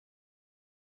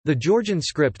The Georgian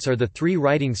scripts are the three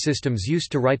writing systems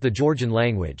used to write the Georgian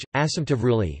language,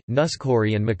 Asimtavruli,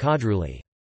 Nuskori and Makadruli.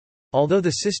 Although the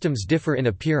systems differ in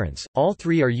appearance, all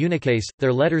three are unicase,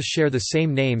 their letters share the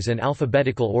same names and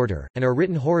alphabetical order, and are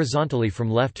written horizontally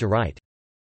from left to right.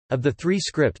 Of the three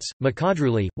scripts,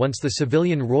 Makadruli, once the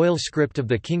civilian royal script of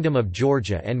the Kingdom of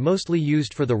Georgia and mostly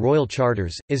used for the royal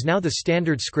charters, is now the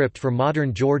standard script for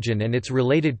modern Georgian and its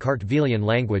related Kartvelian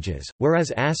languages,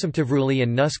 whereas Asimtavruli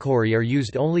and Nuskori are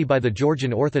used only by the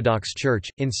Georgian Orthodox Church.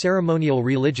 In ceremonial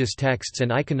religious texts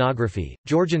and iconography,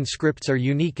 Georgian scripts are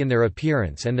unique in their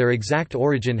appearance and their exact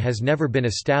origin has never been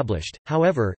established.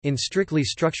 However, in strictly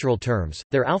structural terms,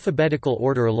 their alphabetical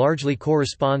order largely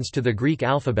corresponds to the Greek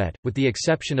alphabet, with the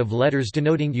exception of letters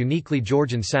denoting uniquely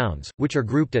Georgian sounds, which are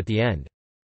grouped at the end.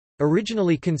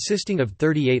 Originally consisting of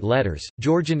 38 letters,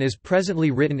 Georgian is presently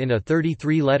written in a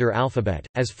 33-letter alphabet,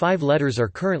 as 5 letters are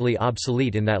currently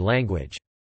obsolete in that language.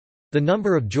 The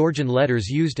number of Georgian letters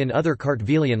used in other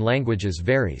Kartvelian languages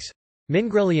varies.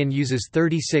 Mingrelian uses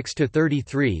 36 to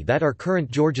 33 that are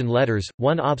current Georgian letters,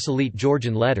 1 obsolete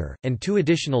Georgian letter, and 2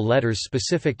 additional letters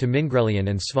specific to Mingrelian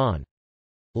and Svan.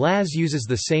 Laz uses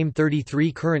the same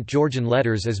 33 current Georgian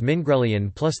letters as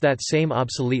Mingrelian plus that same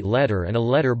obsolete letter and a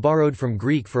letter borrowed from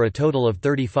Greek for a total of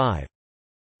 35.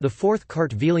 The fourth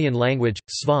Kartvelian language,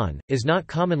 Svan, is not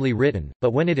commonly written, but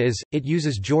when it is, it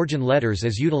uses Georgian letters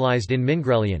as utilized in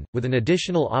Mingrelian, with an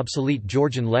additional obsolete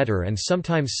Georgian letter and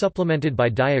sometimes supplemented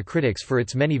by diacritics for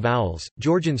its many vowels.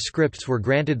 Georgian scripts were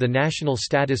granted the national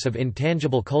status of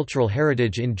intangible cultural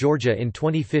heritage in Georgia in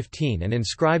 2015 and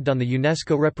inscribed on the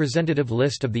UNESCO representative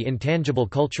list of the Intangible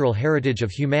Cultural Heritage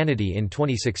of Humanity in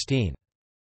 2016.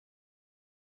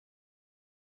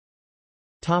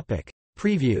 Topic: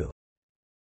 Preview.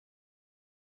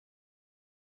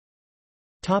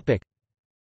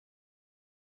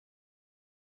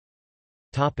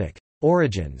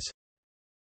 Origins.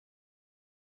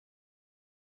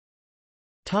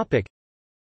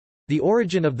 The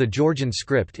origin of the Georgian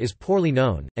script is poorly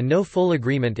known, and no full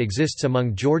agreement exists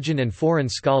among Georgian and foreign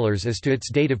scholars as to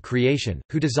its date of creation,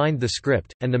 who designed the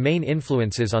script, and the main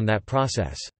influences on that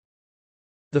process.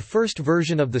 The first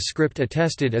version of the script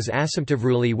attested is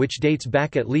Asimtavruli, which dates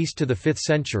back at least to the 5th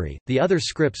century. The other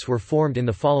scripts were formed in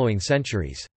the following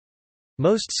centuries.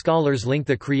 Most scholars link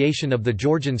the creation of the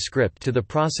Georgian script to the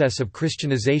process of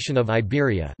Christianization of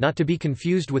Iberia, not to be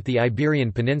confused with the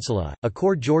Iberian Peninsula, a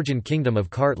core Georgian kingdom of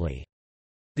Kartli.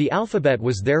 The alphabet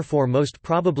was therefore most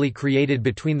probably created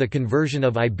between the conversion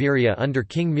of Iberia under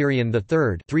King Mirian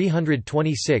III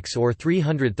 326 or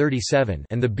 337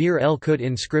 and the Bir el Kut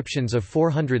inscriptions of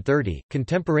 430,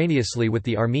 contemporaneously with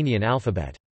the Armenian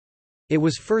alphabet. It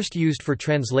was first used for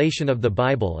translation of the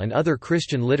Bible and other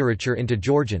Christian literature into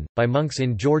Georgian, by monks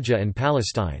in Georgia and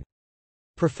Palestine.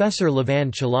 Professor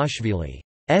Levan Chalashvili's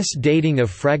dating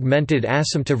of fragmented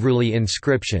Asimtavruli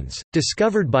inscriptions,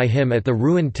 discovered by him at the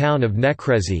ruined town of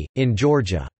Nekrezi, in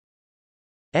Georgia's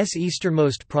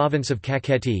easternmost province of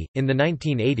Kakheti, in the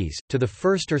 1980s, to the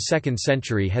 1st or 2nd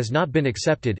century has not been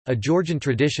accepted. A Georgian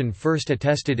tradition first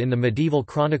attested in the medieval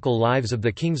chronicle Lives of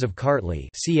the Kings of Kartli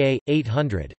ca.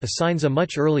 800, assigns a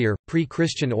much earlier,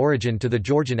 pre-Christian origin to the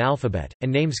Georgian alphabet, and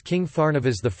names King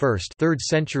Pharnavaz I 3rd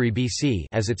century BC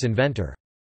as its inventor.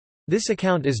 This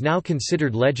account is now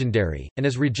considered legendary, and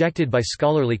is rejected by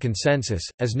scholarly consensus,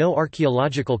 as no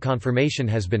archaeological confirmation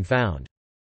has been found.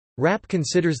 Rapp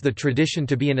considers the tradition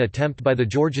to be an attempt by the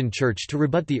Georgian Church to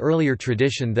rebut the earlier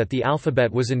tradition that the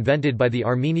alphabet was invented by the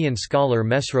Armenian scholar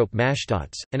Mesrop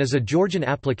Mashtots, and is a Georgian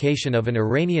application of an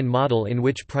Iranian model in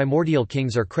which primordial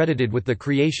kings are credited with the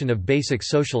creation of basic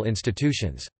social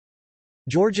institutions.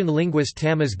 Georgian linguist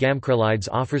Tamaz Gamkrelides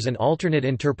offers an alternate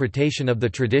interpretation of the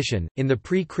tradition, in the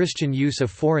pre-Christian use of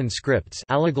foreign scripts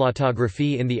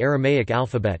alloglottography in the Aramaic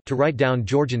alphabet to write down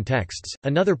Georgian texts.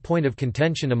 Another point of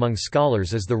contention among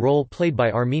scholars is the role played by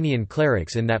Armenian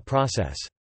clerics in that process.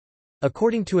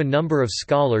 According to a number of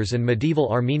scholars and medieval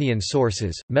Armenian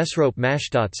sources, Mesrop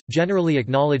Mashtots, generally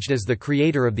acknowledged as the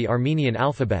creator of the Armenian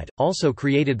alphabet, also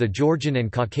created the Georgian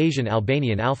and Caucasian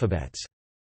Albanian alphabets.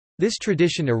 This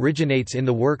tradition originates in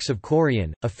the works of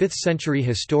Chorion, a 5th-century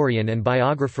historian and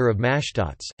biographer of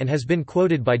Mashtots, and has been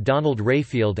quoted by Donald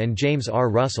Rayfield and James R.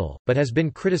 Russell, but has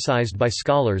been criticized by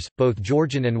scholars, both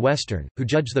Georgian and Western, who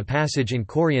judge the passage in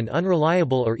Chorion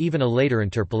unreliable or even a later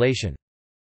interpolation.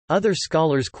 Other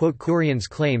scholars quote Chorion's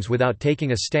claims without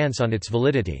taking a stance on its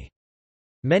validity.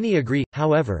 Many agree,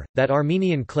 however, that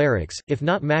Armenian clerics, if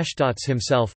not Mashtots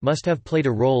himself, must have played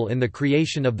a role in the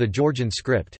creation of the Georgian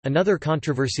script. Another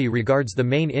controversy regards the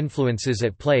main influences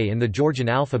at play in the Georgian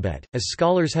alphabet, as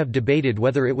scholars have debated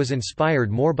whether it was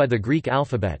inspired more by the Greek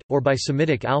alphabet, or by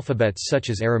Semitic alphabets such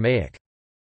as Aramaic.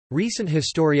 Recent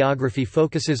historiography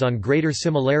focuses on greater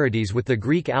similarities with the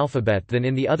Greek alphabet than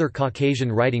in the other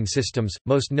Caucasian writing systems,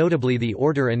 most notably the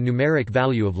order and numeric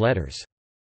value of letters.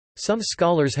 Some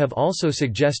scholars have also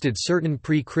suggested certain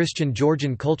pre-Christian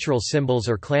Georgian cultural symbols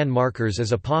or clan markers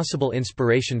as a possible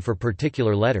inspiration for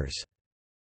particular letters.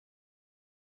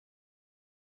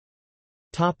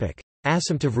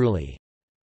 Asymptovruli.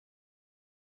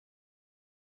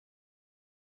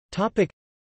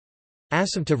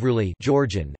 Asymptovruli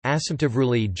Georgian,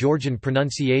 Asymptovruli Georgian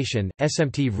pronunciation,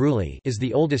 Smtvruli is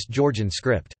the oldest Georgian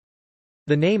script.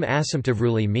 The name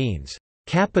Asymptovruli means,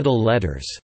 capital letters,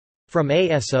 from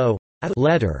aso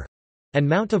letter, and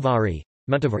Mountavari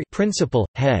principal,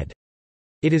 head.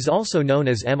 It is also known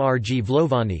as Mrg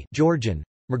Vlovani Georgian,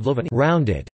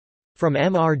 rounded, from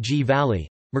Mrg Valley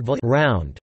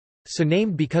round, so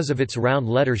named because of its round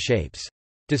letter shapes.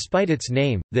 Despite its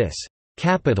name, this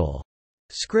capital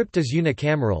script is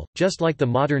unicameral, just like the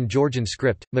modern Georgian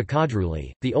script,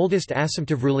 Makadruli. The oldest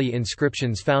Asymptovruli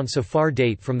inscriptions found so far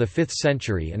date from the 5th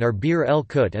century and are Bir el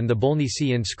Kut and the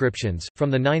Bolnisi inscriptions,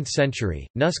 from the 9th century.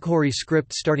 Nuskhori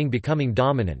script starting becoming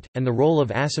dominant, and the role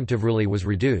of Asymptovruli was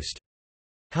reduced.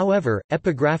 However,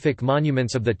 epigraphic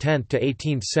monuments of the 10th to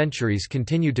 18th centuries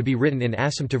continued to be written in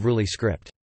Asymptovruli script.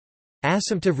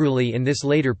 Asymptovruli in this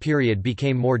later period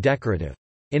became more decorative.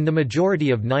 In the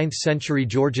majority of 9th-century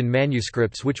Georgian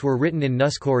manuscripts which were written in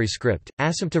Nuskhori script,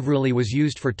 Asymptovruli was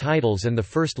used for titles and the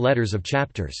first letters of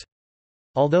chapters.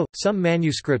 Although, some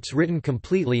manuscripts written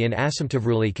completely in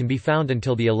Asymptovruli can be found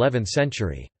until the 11th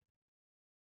century.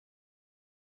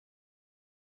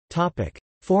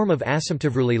 Form of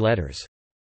Asymptovruli letters.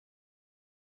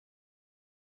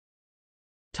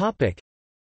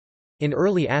 In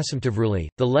early Asymptovruli,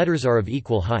 the letters are of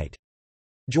equal height.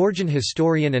 Georgian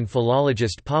historian and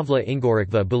philologist Pavla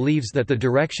Ingorikva believes that the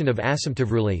direction of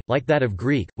Asymptovruli, like that of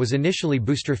Greek, was initially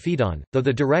boustrophedon, though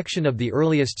the direction of the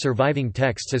earliest surviving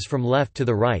texts is from left to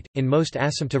the right. In most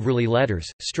Asymptovruli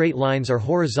letters, straight lines are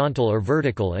horizontal or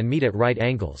vertical and meet at right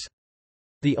angles.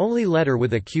 The only letter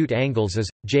with acute angles is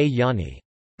J Yani.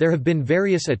 There have been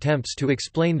various attempts to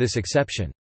explain this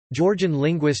exception. Georgian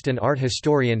linguist and art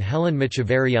historian Helen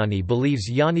Michavariani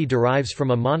believes Yani derives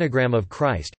from a monogram of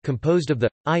Christ, composed of the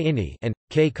I Ini and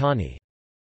K Kani.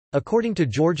 According to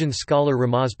Georgian scholar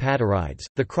Ramaz Patarides,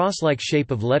 the cross-like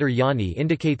shape of letter Yani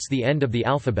indicates the end of the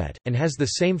alphabet, and has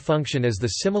the same function as the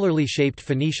similarly shaped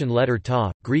Phoenician letter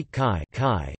Ta, Greek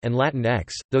Chi, and Latin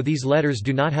X, though these letters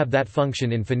do not have that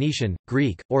function in Phoenician,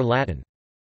 Greek, or Latin.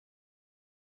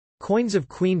 Coins of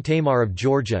Queen Tamar of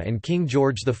Georgia and King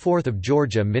George IV of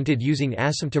Georgia minted using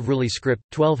Asymptovruli script,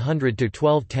 1200 to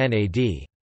 1210 AD.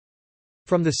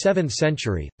 From the 7th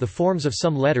century, the forms of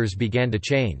some letters began to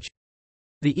change.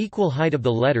 The equal height of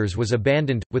the letters was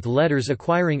abandoned, with letters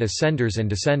acquiring ascenders and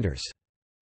descenders.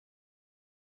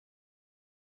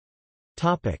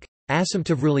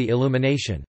 Asymptovruli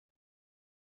illumination.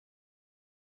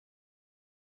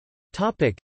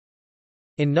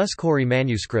 In Nuskhori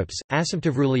manuscripts,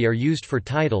 Asymptovruli are used for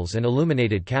titles and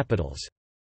illuminated capitals.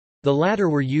 The latter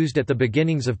were used at the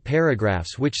beginnings of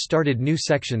paragraphs which started new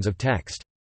sections of text.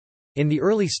 In the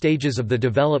early stages of the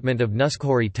development of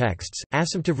Nuskhori texts,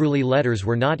 Asymptovruli letters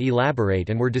were not elaborate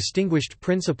and were distinguished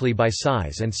principally by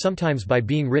size and sometimes by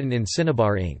being written in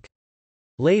cinnabar ink.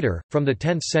 Later, from the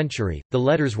 10th century, the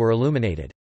letters were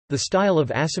illuminated. The style of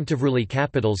Asymptovruli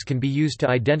capitals can be used to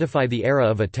identify the era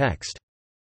of a text.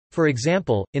 For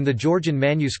example, in the Georgian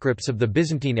manuscripts of the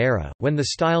Byzantine era, when the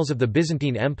styles of the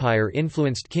Byzantine Empire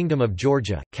influenced Kingdom of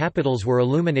Georgia, capitals were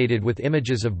illuminated with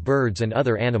images of birds and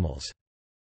other animals.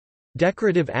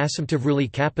 Decorative Asymptovruli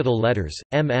capital letters,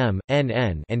 mm,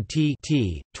 nn and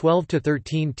t 12 to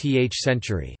 13th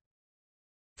century.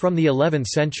 From the 11th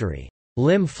century,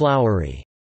 lim flowery,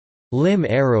 lim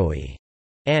arrowy,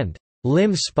 and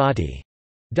lim spotty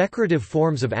decorative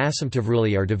forms of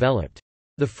Asymptovruli are developed.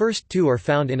 The first two are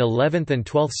found in 11th and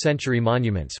 12th century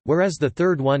monuments, whereas the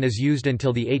third one is used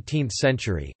until the 18th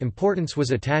century. Importance was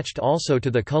attached also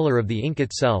to the color of the ink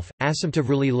itself.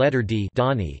 Asymptovruli letter D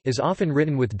is often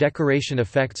written with decoration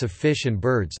effects of fish and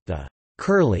birds. The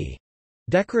curly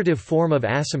decorative form of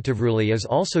Asymptovruli is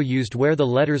also used where the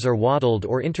letters are wattled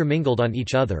or intermingled on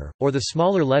each other, or the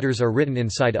smaller letters are written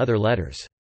inside other letters.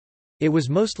 It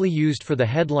was mostly used for the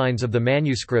headlines of the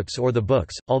manuscripts or the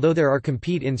books, although there are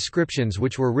complete inscriptions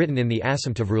which were written in the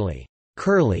Asymptovruli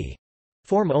curly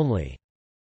form only.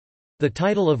 The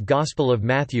title of Gospel of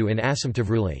Matthew in assumptive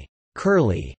ruli,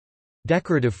 curly,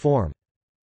 decorative form.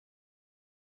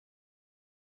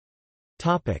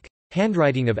 Topic: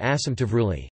 Handwriting of assumptive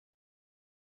ruli.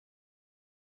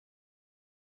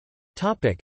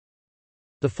 Topic: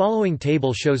 The following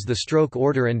table shows the stroke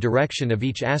order and direction of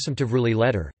each assumptive ruli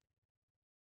letter.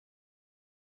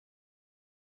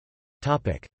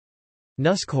 Topic: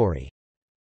 Nuskori.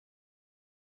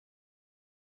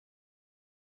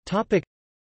 Topic: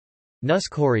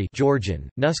 Nuskori Georgian,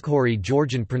 Nuskori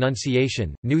Georgian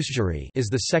pronunciation, Nusjuri is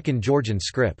the second Georgian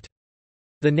script.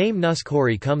 The name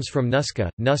Nuskori comes from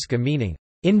nuska meaning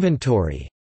inventory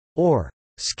or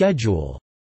schedule.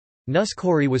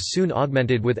 Nuskori was soon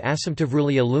augmented with assumptive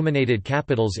ruli illuminated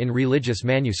capitals in religious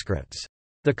manuscripts.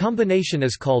 The combination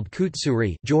is called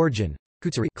kutsuri Georgian,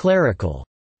 kutsuri clerical,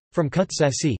 from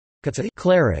kutsesi,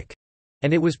 cleric,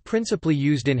 and it was principally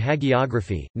used in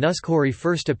hagiography. Nuskori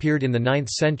first appeared in the 9th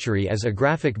century as a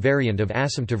graphic variant of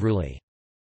assumptive ruli.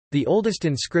 The oldest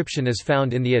inscription is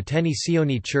found in the Ateni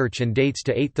Sioni church and dates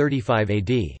to 835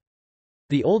 AD.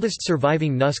 The oldest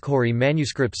surviving Nuskori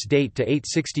manuscripts date to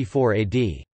 864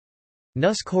 AD.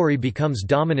 Nuskori becomes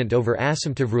dominant over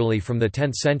assumptive ruli from the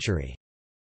 10th century.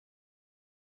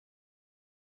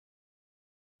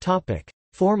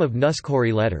 Form of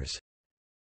Nuskori letters.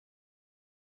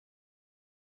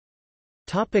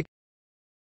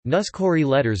 Nuskori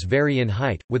letters vary in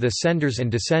height, with ascenders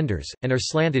and descenders, and are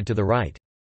slanted to the right.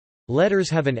 Letters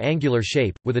have an angular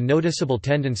shape, with a noticeable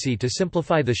tendency to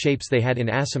simplify the shapes they had in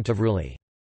assumptive ruli.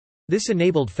 This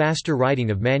enabled faster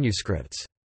writing of manuscripts.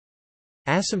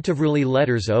 Assumptive ruli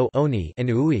letters O oni and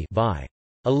ui vi.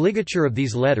 A ligature of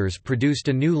these letters produced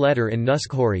a new letter in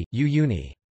Nuskori, U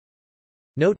uni.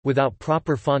 Note, without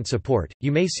proper font support,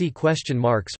 you may see question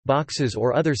marks, boxes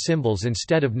or other symbols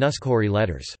instead of Nuskori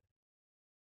letters.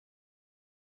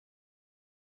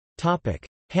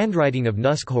 Handwriting of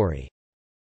Nuskori.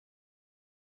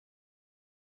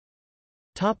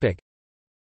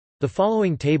 The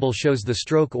following table shows the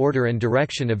stroke order and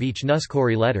direction of each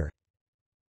Nuskori letter.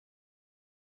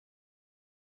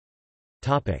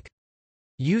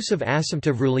 Use of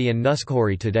assumptive ruli and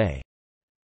Nuskori today.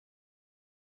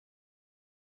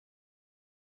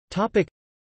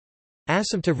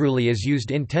 Assumptive ruli is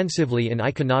used intensively in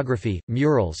iconography,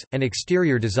 murals, and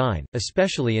exterior design,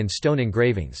 especially in stone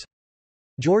engravings.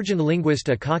 Georgian linguist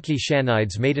Akaki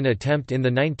Shanides made an attempt in the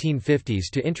 1950s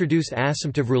to introduce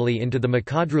assumptive ruli into the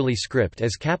Makadruli script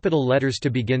as capital letters to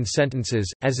begin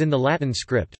sentences, as in the Latin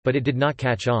script, but it did not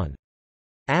catch on.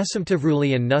 Assumptive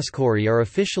ruli and Nuskori are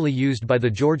officially used by the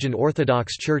Georgian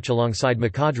Orthodox Church alongside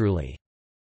Makadruli.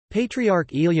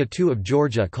 Patriarch Ilya II of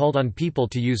Georgia called on people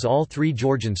to use all three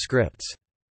Georgian scripts.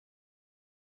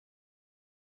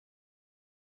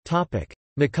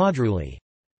 Makadruli.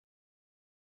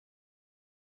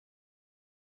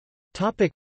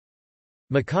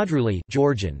 Makadruli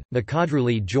Georgian,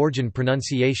 Makadruli Georgian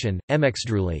pronunciation,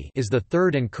 Mxdruli is the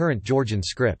third and current Georgian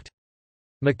script.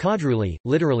 Makadruli,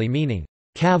 literally meaning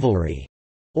cavalry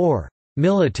or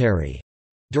military,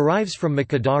 derives from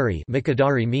Makadari,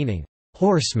 Makadari meaning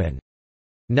horseman,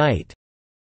 knight,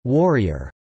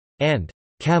 warrior, and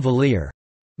cavalier.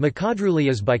 Makadruli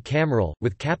is bicameral,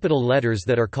 with capital letters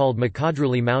that are called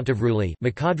Makadruli Mountavruli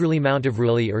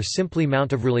or simply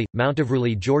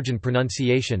Mountavruli Georgian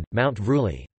pronunciation, Mount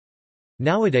Vruli.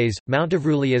 Nowadays,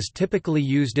 Mountavruli is typically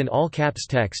used in all-caps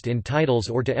text in titles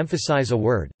or to emphasize a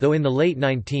word, though in the late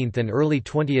 19th and early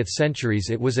 20th centuries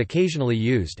it was occasionally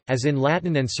used, as in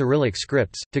Latin and Cyrillic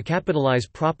scripts, to capitalize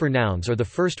proper nouns or the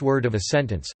first word of a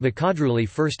sentence. Makadruli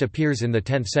first appears in the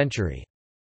 10th century.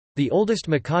 The oldest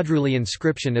Makadruli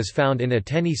inscription is found in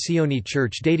Ateni Sioni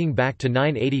church dating back to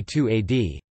 982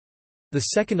 AD.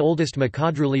 The second oldest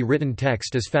Makadruli written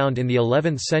text is found in the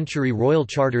 11th century royal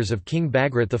charters of King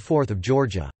Bagrat IV of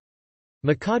Georgia.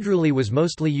 Makadruli was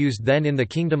mostly used then in the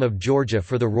Kingdom of Georgia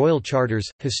for the royal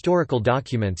charters, historical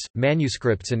documents,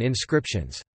 manuscripts and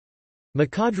inscriptions.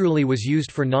 Makadruli was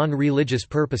used for non-religious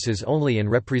purposes only and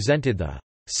represented the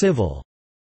civil,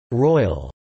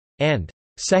 royal, and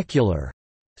secular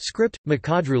script.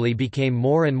 Makadruli became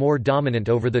more and more dominant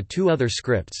over the two other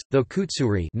scripts, though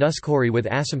kutsuri Nuskori with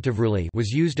assumptive ruli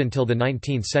was used until the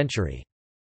 19th century.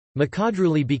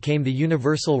 Makadruli became the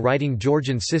universal writing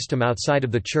Georgian system outside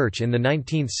of the church in the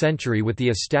 19th century with the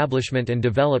establishment and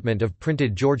development of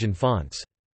printed Georgian fonts.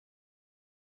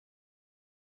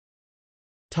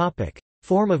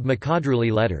 Form of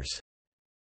Makadruli letters.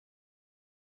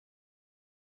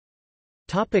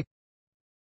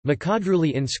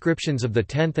 Makadruli inscriptions of the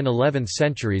 10th and 11th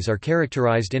centuries are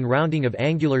characterized in rounding of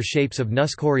angular shapes of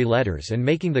Nuskori letters and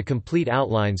making the complete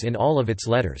outlines in all of its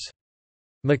letters.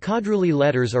 Makadruli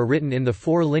letters are written in the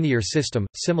four-linear system,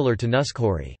 similar to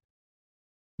Nuskhori.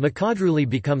 Makadruli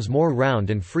becomes more round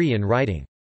and free in writing.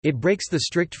 It breaks the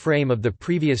strict frame of the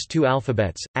previous two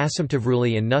alphabets,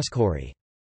 Asymptovruli and Nuskhori.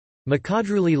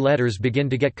 Makadruli letters begin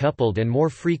to get coupled and more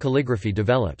free calligraphy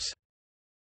develops.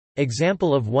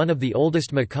 Example of one of the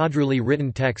oldest Makadruli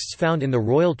written texts found in the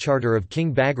royal charter of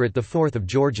King Bagrat IV of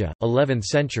Georgia, 11th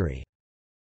century.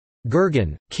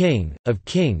 Gurgan, king, of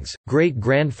kings,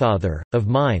 great-grandfather, of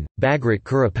mine, Bagrat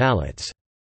Kurapalats.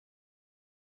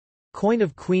 Coin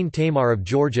of Queen Tamar of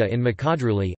Georgia in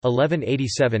Makadruli,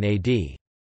 1187 AD.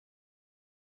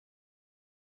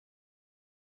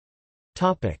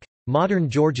 Modern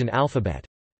Georgian alphabet.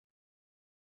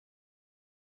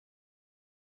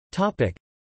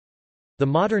 The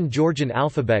modern Georgian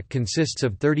alphabet consists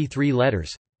of 33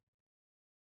 letters.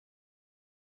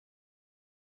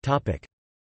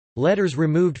 Letters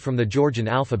removed from the Georgian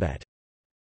alphabet.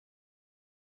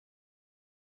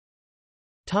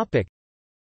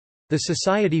 The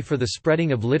Society for the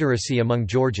Spreading of Literacy Among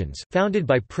Georgians, founded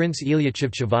by Prince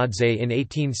Ilyachev Chavadze in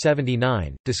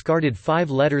 1879, discarded 5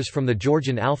 letters from the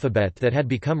Georgian alphabet that had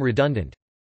become redundant.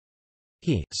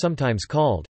 He, sometimes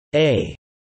called A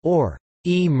or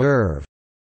E-merv,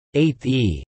 8th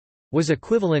E, was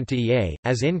equivalent to EA,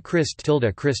 as in Christ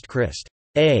tilde Christ Christ,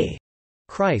 A,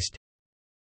 Christ.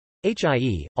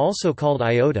 HIE, also called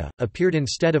iota, appeared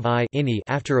instead of I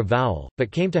after a vowel, but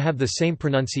came to have the same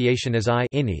pronunciation as I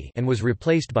and was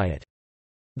replaced by it.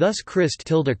 Thus Christ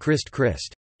tilde Christ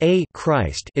Christ, A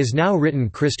Christ is now written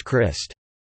Christ Christ.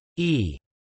 E.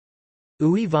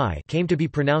 Uivi came to be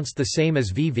pronounced the same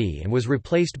as VV and was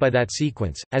replaced by that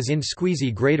sequence, as in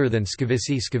squeezy greater than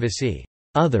skvisi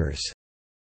others.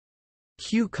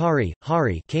 Q Kari,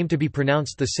 Hari came to be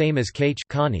pronounced the same as Kh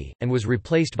Kani, and was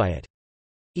replaced by it.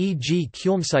 E.g.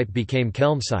 Kjolmsipe became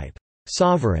Kelmsipe,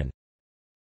 sovereign.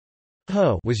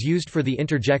 Ho was used for the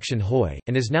interjection hoi,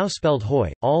 and is now spelled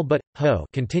hoi. All but ho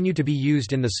continue to be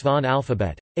used in the Svan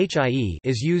alphabet. Hie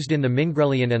is used in the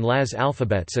Mingrelian and Laz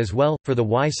alphabets as well, for the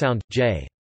Y sound, j.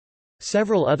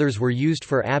 Several others were used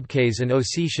for Abkhaz and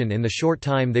Ossetian in the short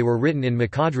time they were written in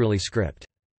Makadruli script.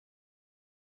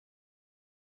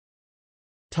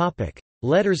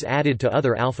 Letters added to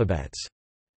other alphabets.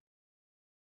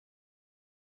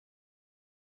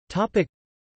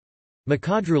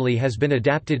 Makadruli has been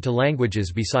adapted to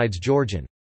languages besides Georgian.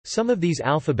 Some of these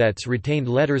alphabets retained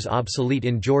letters obsolete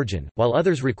in Georgian, while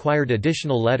others required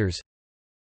additional letters.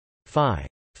 Phi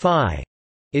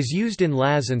is used in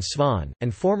Laz and Svan,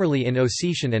 and formerly in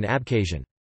Ossetian and Abkhazian.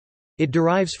 It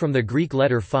derives from the Greek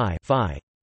letter phi.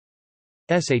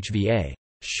 Shva,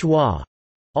 schwa,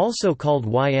 also called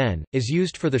yn, is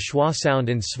used for the schwa sound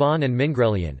in Svan and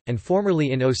Mingrelian, and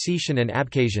formerly in Ossetian and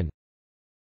Abkhazian.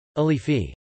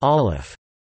 Alifi, aleph,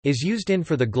 is used in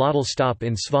for the glottal stop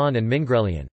in Svan and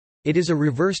Mingrelian. It is a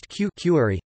reversed q.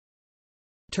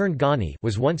 Turned gani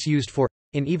was once used for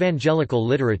in evangelical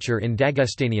literature in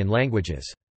Dagestanian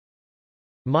languages.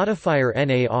 Modifier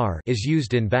nar is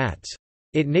used in Bats.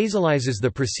 It nasalizes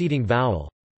the preceding vowel.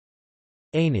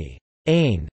 Aini,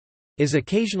 ain, is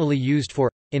occasionally used for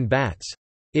in Bats.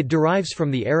 It derives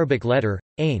from the Arabic letter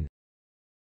ain.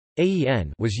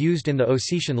 Aen was used in the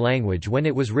Ossetian language when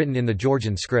it was written in the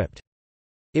Georgian script.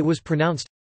 It was pronounced.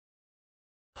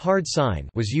 Hard sign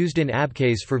was used in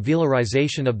Abkhaz for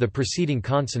velarization of the preceding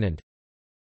consonant.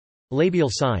 Labial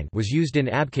sign was used in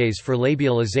Abkhaz for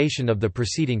labialization of the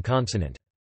preceding consonant.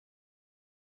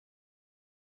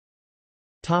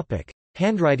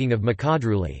 Handwriting of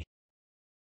Makadruli.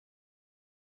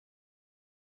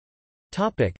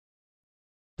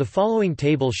 The following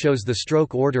table shows the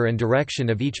stroke order and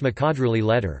direction of each Makadruli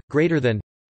letter, greater than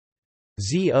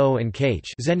Z-O and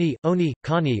Kh Zeni, Oni,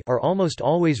 Kani are almost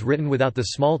always written without the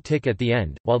small tick at the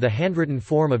end, while the handwritten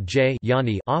form of J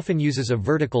Yani often uses a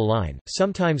vertical line,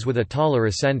 sometimes with a taller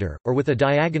ascender, or with a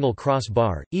diagonal cross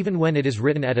bar. Even when it is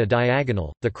written at a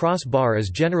diagonal, the cross bar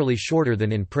is generally shorter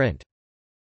than in print.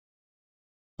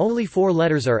 Only 4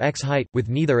 letters are X height, with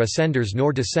neither ascenders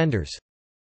nor descenders.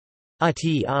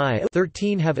 ATI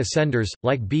 13 have ascenders,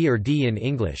 like B or D in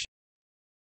English.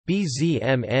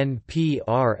 BZMNPRS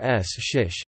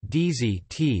shish, DZ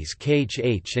Ts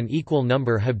KH and equal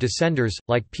number have descenders,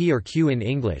 like P or Q in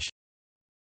English.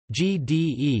 GDEVKL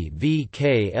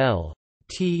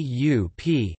TUP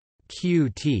Q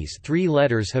Ts 3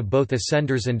 letters have both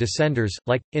ascenders and descenders,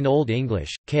 like, in Old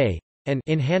English, K, and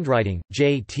in handwriting,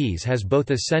 J Ts has both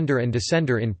ascender and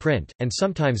descender in print, and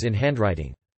sometimes in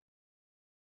handwriting.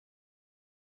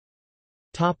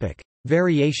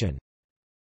 Variation.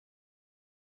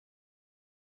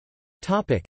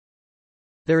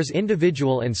 There is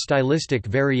individual and stylistic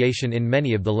variation in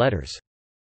many of the letters.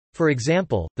 For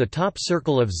example, the top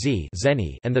circle of Z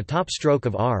and the top stroke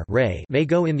of R may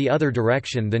go in the other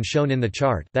direction than shown in the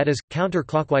chart, that is,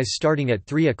 counterclockwise starting at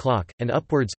 3 o'clock, and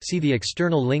upwards. See the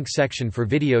external link section for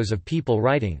videos of people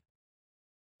writing.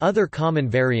 Other common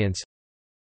variants: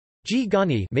 G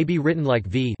Gani may be written like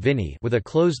V Vinny with a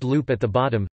closed loop at the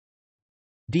bottom.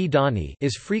 D Dani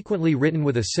is frequently written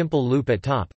with a simple loop at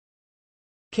top.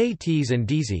 KTs and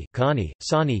DZ Kani,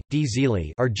 Sani,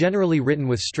 Dzili are generally written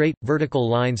with straight, vertical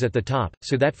lines at the top,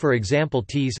 so that for example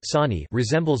Ts Sani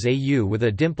resembles a U with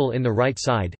a dimple in the right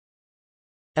side.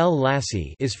 L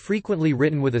Lassi is frequently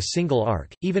written with a single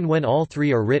arc, even when all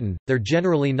three are written, they're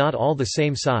generally not all the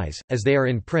same size, as they are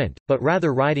in print, but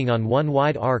rather riding on one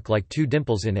wide arc like two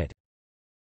dimples in it.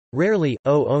 Rarely,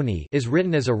 O Oni is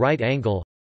written as a right angle.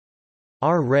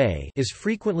 R Ray is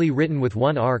frequently written with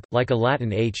one arc, like a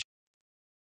Latin H.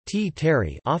 T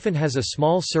Terry often has a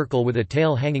small circle with a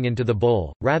tail hanging into the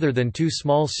bowl, rather than two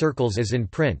small circles as in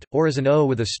print, or as an O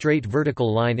with a straight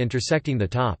vertical line intersecting the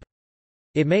top.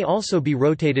 It may also be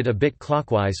rotated a bit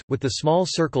clockwise, with the small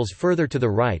circles further to the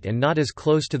right and not as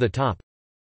close to the top.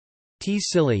 T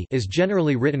Silly is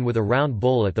generally written with a round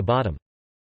bowl at the bottom.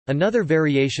 Another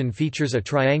variation features a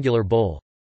triangular bowl.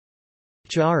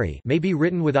 Chari may be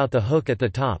written without the hook at the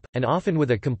top, and often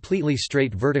with a completely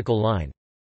straight vertical line.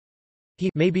 He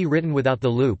may be written without the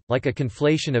loop, like a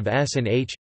conflation of S and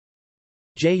H.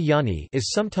 J Yani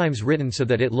is sometimes written so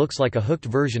that it looks like a hooked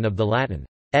version of the Latin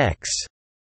X.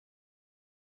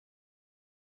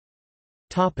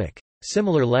 Topic: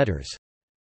 Similar letters.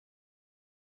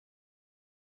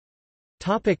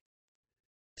 Topic: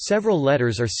 Several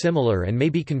letters are similar and may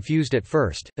be confused at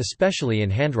first, especially in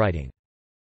handwriting.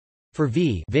 For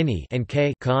V Vinny and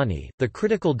K Kani, the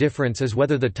critical difference is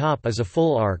whether the top is a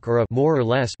full arc or a more or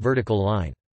less vertical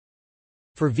line.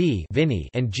 For V Vinny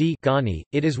and G Gani,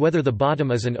 it is whether the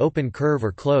bottom is an open curve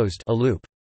or closed a loop.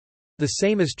 The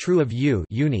same is true of U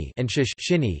Uni and Shish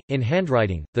Shini. In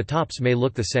handwriting, the tops may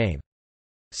look the same.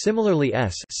 Similarly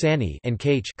S Sani and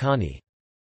Kh Kani.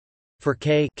 For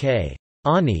K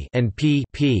Ani and P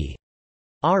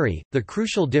Ari, the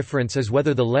crucial difference is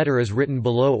whether the letter is written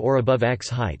below or above X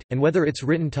height, and whether it's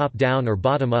written top down or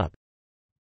bottom up.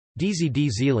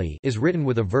 Dzili is written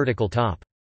with a vertical top.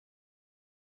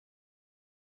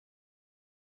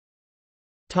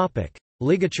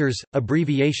 Ligatures,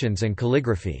 abbreviations and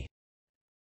calligraphy.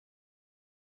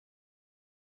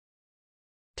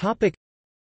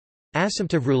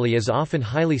 Asymptovruli is often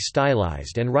highly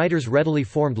stylized, and writers readily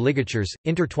formed ligatures,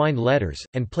 intertwined letters,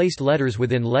 and placed letters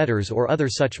within letters or other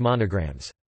such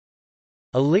monograms.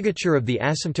 A ligature of the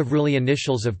asymptovruli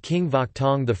initials of King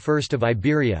Vakhtang I of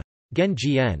Iberia, Gen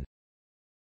Gn.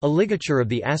 A ligature of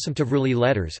the asymptovruli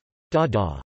letters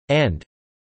da and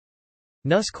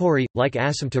Nuskori, like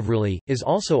asymptovruli, is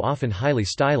also often highly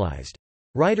stylized.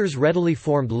 Writers readily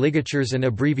formed ligatures and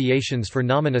abbreviations for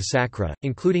nomina sacra,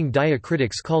 including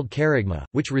diacritics called charagma,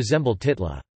 which resemble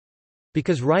titla.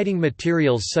 Because writing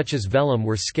materials such as vellum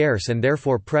were scarce and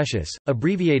therefore precious,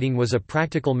 abbreviating was a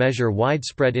practical measure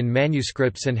widespread in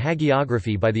manuscripts and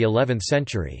hagiography by the 11th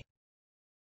century.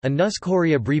 A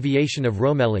Nuskori abbreviation of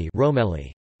Romeli,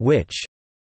 which.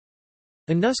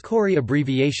 A Nuskori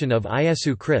abbreviation of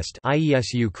Iesu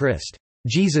Christ,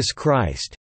 Jesus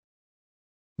Christ.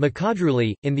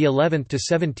 Makadruli, in the 11th to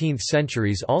 17th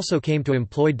centuries also came to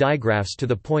employ digraphs to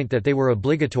the point that they were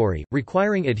obligatory,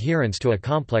 requiring adherence to a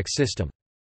complex system.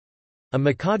 A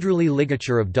Makadruli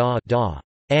ligature of da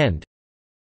and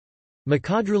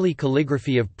Makadruli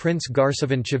calligraphy of Prince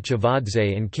Garsavan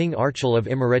Chivchavadze and King Archil of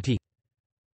Imereti.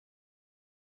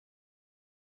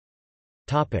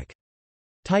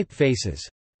 Typefaces.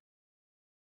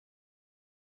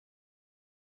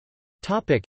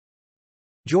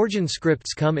 Georgian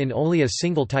scripts come in only a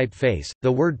single typeface,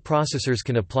 though word processors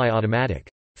can apply automatic,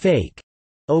 fake,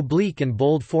 oblique and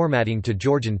bold formatting to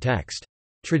Georgian text.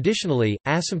 Traditionally,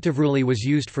 asymptovruli was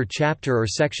used for chapter or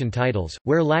section titles,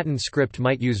 where Latin script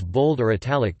might use bold or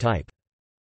italic type.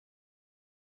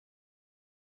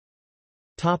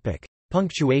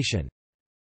 Punctuation.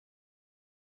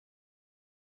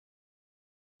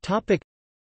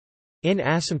 In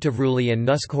asymptovruli and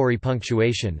Nuskori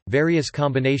punctuation, various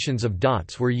combinations of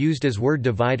dots were used as word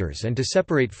dividers and to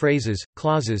separate phrases,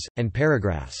 clauses, and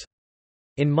paragraphs.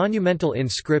 In monumental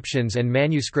inscriptions and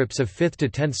manuscripts of 5th to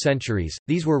 10th centuries,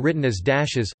 these were written as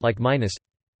dashes, like minus.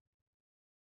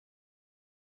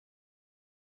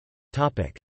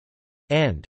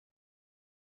 And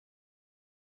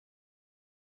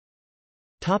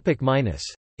minus.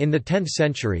 In the 10th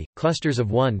century, clusters of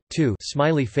 1, 2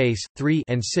 smiley face, 3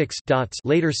 and 6 dots,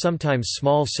 later sometimes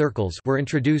small circles, were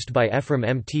introduced by Ephraim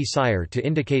M. T. Sire to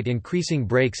indicate increasing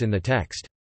breaks in the text.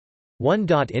 1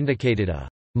 dot indicated a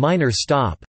minor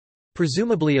stop,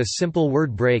 presumably a simple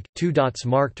word break, 2 dots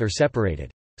marked or separated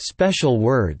special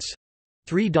words,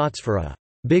 3 dots for a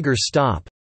bigger stop,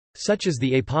 such as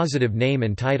the appositive name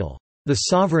and title, "The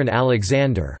Sovereign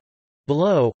Alexander,"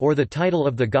 below, or the title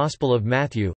of the Gospel of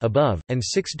Matthew, above, and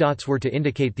 6 dots were to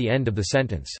indicate the end of the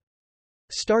sentence.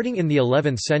 Starting in the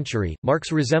 11th century,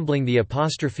 marks resembling the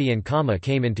apostrophe and comma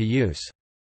came into use.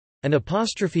 An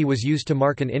apostrophe was used to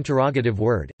mark an interrogative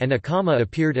word, and a comma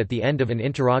appeared at the end of an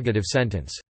interrogative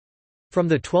sentence. From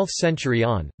the 12th century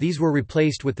on, these were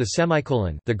replaced with the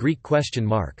semicolon, the Greek question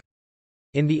mark.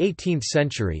 In the 18th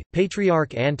century,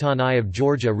 Patriarch Anton I of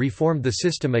Georgia reformed the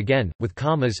system again, with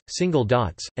commas, single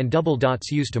dots, and double dots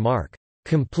used to mark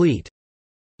complete,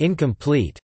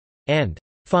 incomplete, and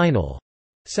final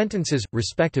sentences,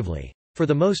 respectively. For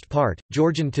the most part,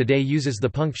 Georgian today uses the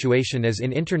punctuation as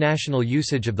in international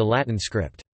usage of the Latin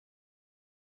script.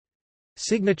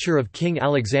 Signature of King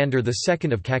Alexander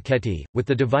II of Kakheti, with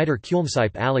the divider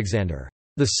Kulmsipe Alexander,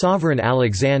 the Sovereign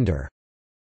Alexander.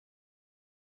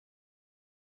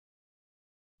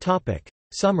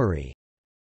 Summary.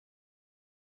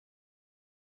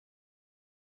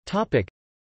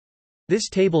 This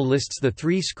table lists the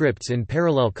 3 scripts in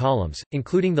parallel columns,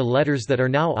 including the letters that are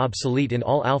now obsolete in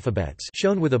all alphabets,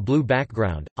 shown with a blue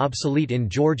background, obsolete in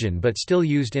Georgian but still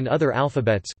used in other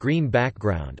alphabets, green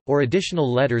background, or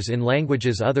additional letters in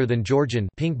languages other than Georgian,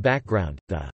 pink background.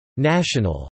 The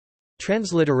national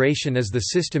transliteration is the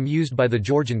system used by the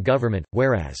Georgian government,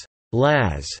 whereas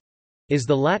Laz is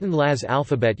the Latin Laz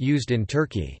alphabet used in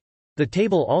Turkey. The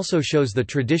table also shows the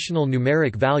traditional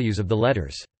numeric values of the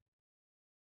letters.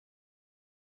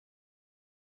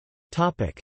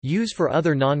 Use for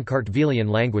other non-Kartvelian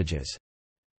languages.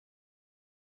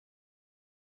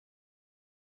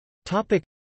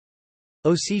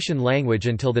 Ossetian language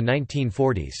until the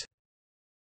 1940s.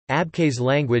 Abkhaz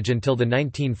language until the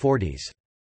 1940s.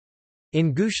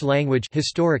 Ingush language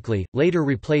historically, later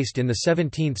replaced in the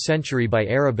 17th century by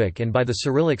Arabic and by the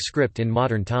Cyrillic script in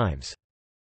modern times.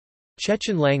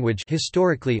 Chechen language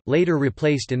historically, later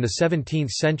replaced in the 17th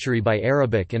century by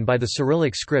Arabic and by the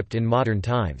Cyrillic script in modern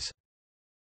times.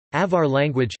 Avar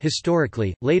language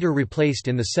historically, later replaced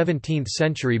in the 17th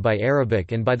century by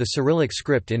Arabic and by the Cyrillic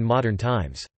script in modern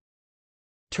times.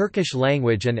 Turkish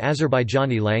language and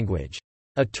Azerbaijani language.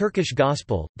 A Turkish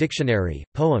Gospel, dictionary,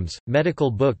 poems,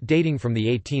 medical book dating from the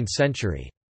 18th century.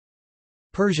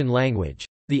 Persian language.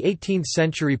 The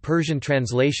 18th-century Persian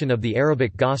translation of the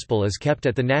Arabic Gospel is kept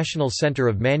at the National Center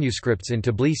of Manuscripts in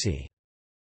Tbilisi.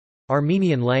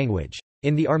 Armenian language.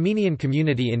 In the Armenian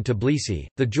community in Tbilisi,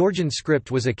 the Georgian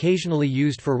script was occasionally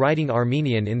used for writing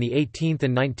Armenian in the 18th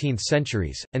and 19th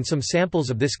centuries, and some samples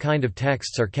of this kind of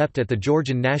texts are kept at the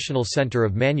Georgian National Center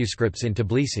of Manuscripts in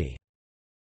Tbilisi.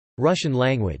 Russian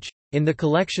language. In the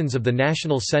collections of the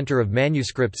National Center of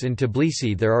Manuscripts in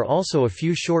Tbilisi there are also a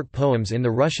few short poems in the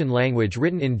Russian language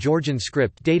written in Georgian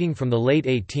script dating from the late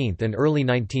 18th and early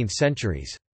 19th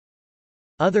centuries.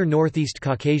 Other Northeast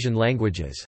Caucasian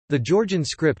languages. The Georgian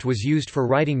script was used for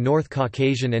writing North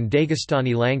Caucasian and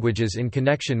Dagestani languages in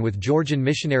connection with Georgian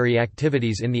missionary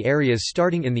activities in the areas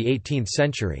starting in the 18th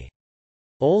century.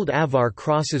 Old Avar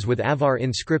crosses with Avar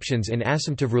inscriptions in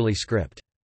Asimtavruli script.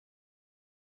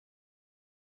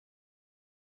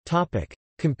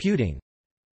 Computing.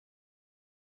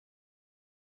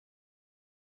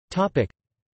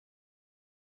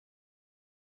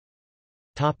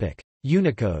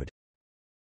 Unicode.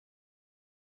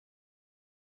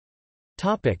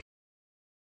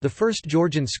 The first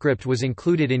Georgian script was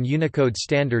included in Unicode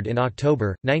Standard in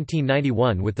October,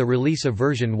 1991 with the release of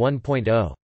version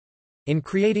 1.0. In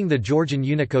creating the Georgian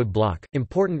Unicode block,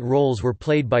 important roles were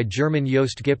played by German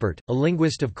Jost Gippert, a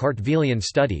linguist of Kartvelian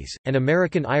studies, and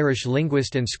American-Irish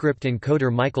linguist and script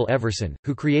encoder Michael Everson,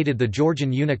 who created the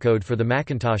Georgian Unicode for the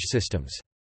Macintosh systems.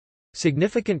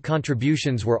 Significant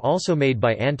contributions were also made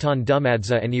by Anton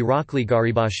Dumadze and Irakli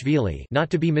Garibashvili, not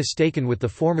to be mistaken with the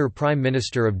former Prime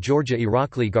Minister of Georgia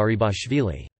Irakli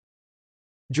Garibashvili.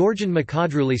 Georgian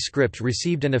Makadruli script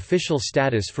received an official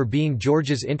status for being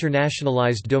Georgia's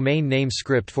internationalized domain name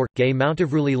script for gay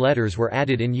Mountavruli letters were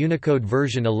added in Unicode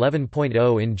version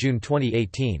 11.0 in June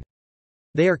 2018.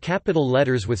 They are capital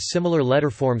letters with similar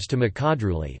letterforms to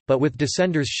Makadruli, but with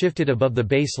descenders shifted above the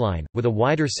baseline, with a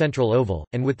wider central oval,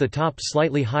 and with the top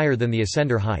slightly higher than the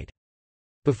ascender height.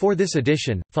 Before this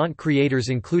edition, font creators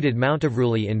included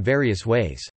Mountavruli in various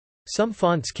ways. Some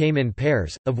fonts came in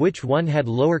pairs, of which one had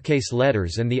lowercase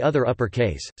letters and the other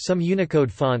uppercase. Some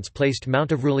Unicode fonts placed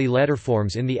Montevruli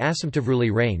letterforms in the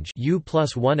asymptovruli range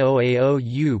U+10A0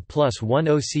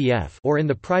 U+10CF or in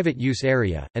the private use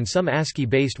area, and some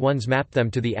ASCII-based ones mapped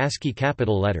them to the ASCII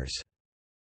capital letters.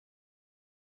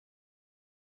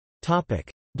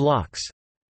 Topic: Blocks.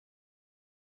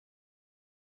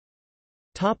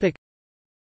 Topic: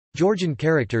 Georgian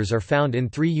characters are found in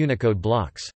 3 Unicode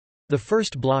blocks. The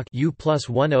first block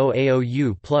U+10A0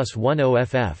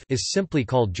 U+10FF is simply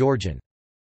called Georgian.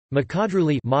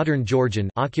 Makadruli modern Georgian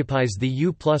occupies the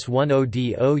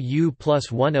U+10D0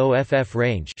 U+10FF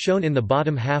range shown in the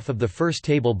bottom half of the first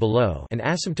table below, and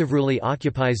Asymptovruli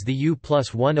occupies the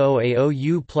U+10A0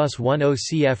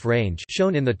 U+10CF range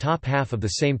shown in the top half of the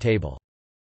same table.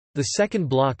 The second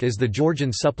block is the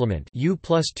Georgian supplement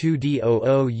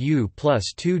U+2D00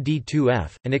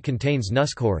 U+2D2F, and it contains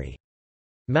Nuskori.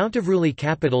 Montevruli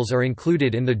capitals are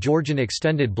included in the Georgian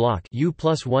extended block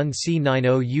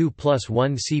U+1C90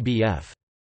 U+1CBF.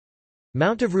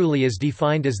 Montevruli is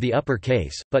defined as the upper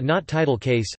case, but not title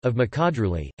case, of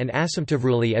Makadruli, and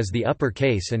Asymptovruli as the upper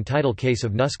case and title case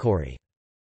of Nuskori.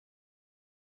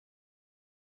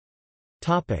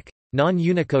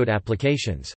 Non-Unicode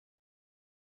applications.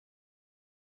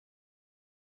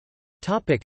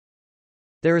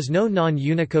 There is no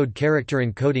non-Unicode character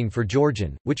encoding for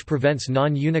Georgian, which prevents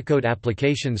non-Unicode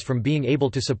applications from being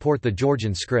able to support the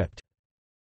Georgian script.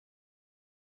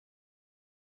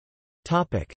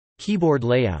 Keyboard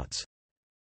layouts.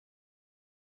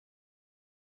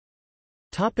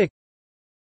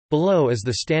 Below is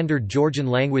the standard Georgian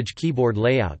language keyboard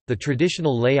layout, the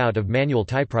traditional layout of manual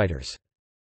typewriters.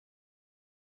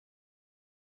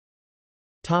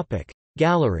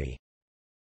 Gallery.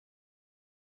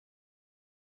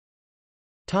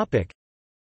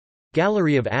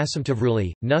 Gallery of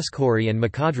Asymptovruli, Nuskori and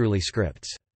Makadruli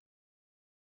scripts.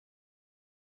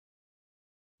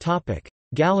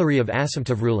 Gallery of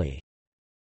Asymptovruli.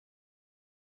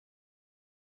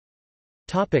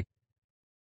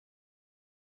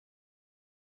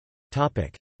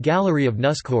 Gallery of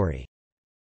Nuskori.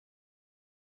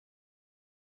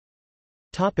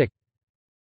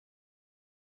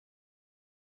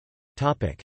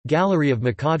 Gallery of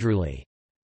Makadruli.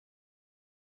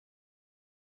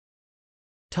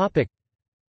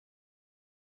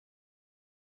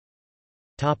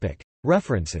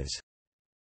 References.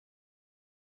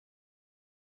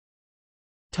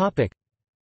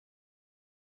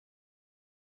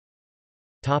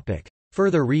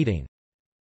 Further reading.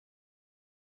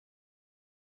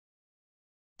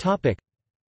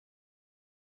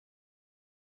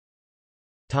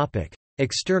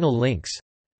 External links.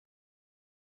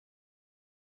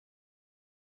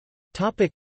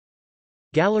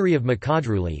 Gallery of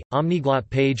Makadruli, Omniglot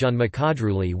page on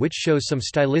Makadruli which shows some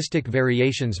stylistic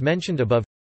variations mentioned above.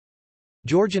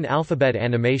 Georgian alphabet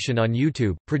animation on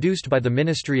YouTube, produced by the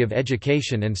Ministry of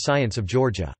Education and Science of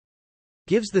Georgia.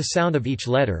 Gives the sound of each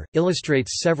letter,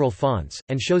 illustrates several fonts,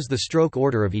 and shows the stroke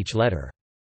order of each letter.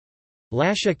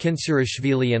 Lasha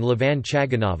Kinsurashvili and Levan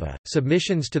Chaganova,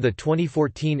 submissions to the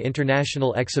 2014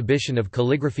 International Exhibition of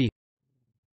Calligraphy.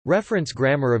 Reference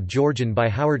Grammar of Georgian by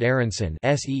Howard Aronson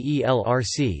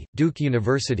SEELRC, Duke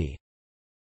University.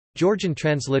 Georgian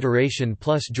transliteration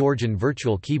plus Georgian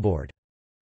virtual keyboard.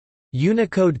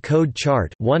 Unicode code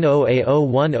chart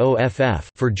 10A010FF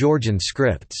for Georgian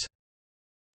scripts.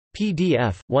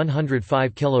 PDF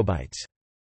 105 kilobytes.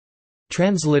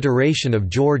 Transliteration of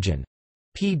Georgian.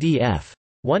 PDF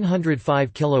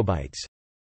 105 kilobytes.